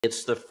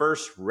It's the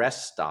first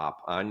rest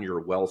stop on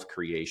your wealth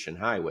creation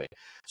highway.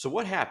 So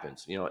what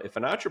happens? If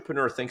an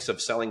entrepreneur thinks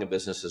of selling a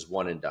business as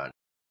one and done,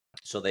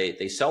 so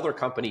they sell their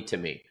company to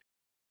me.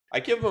 I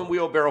give them a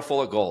wheelbarrow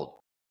full of gold.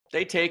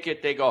 They take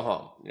it, they go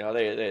home.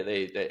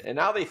 And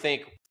now they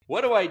think,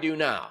 what do I do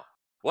now?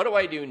 What do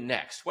I do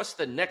next? What's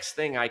the next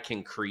thing I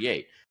can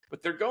create?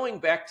 But they're going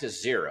back to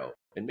zero.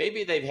 And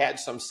maybe they've had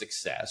some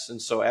success.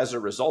 And so as a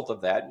result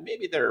of that,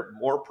 maybe they're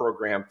more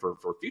programmed for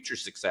future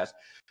success.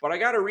 But I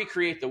got to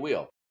recreate the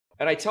wheel.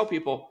 And I tell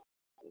people,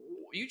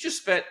 you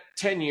just spent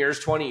 10 years,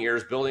 20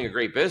 years building a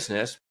great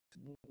business.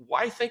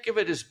 Why think of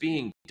it as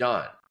being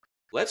done?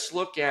 Let's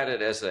look at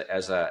it as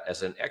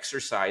an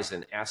exercise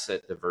in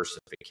asset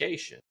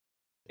diversification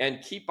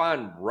and keep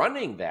on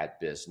running that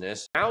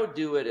business. Now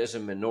do it as a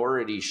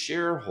minority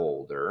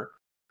shareholder,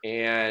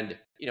 and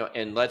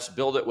let's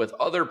build it with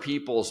other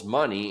people's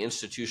money,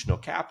 institutional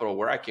capital,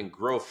 where I can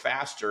grow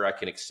faster, I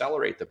can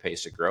accelerate the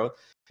pace of growth,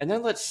 and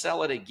then let's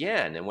sell it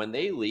again. And when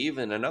they leave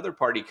and another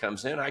party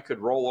comes in, I could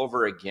roll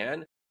over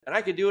again, and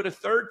I could do it a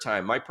third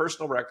time. My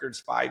personal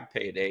record's 5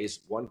 paydays,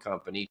 one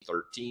company,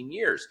 13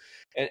 years.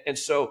 And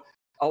so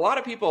a lot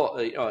of people,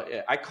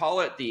 I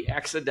call it the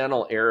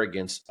accidental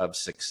arrogance of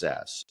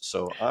success.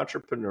 So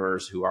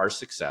entrepreneurs who are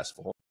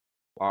successful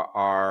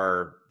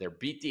they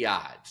beat the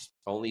odds.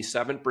 Only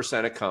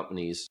 7% of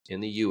companies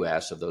in the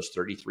US, of those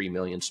 33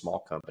 million small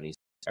companies,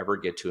 ever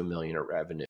get to $1 million in revenue.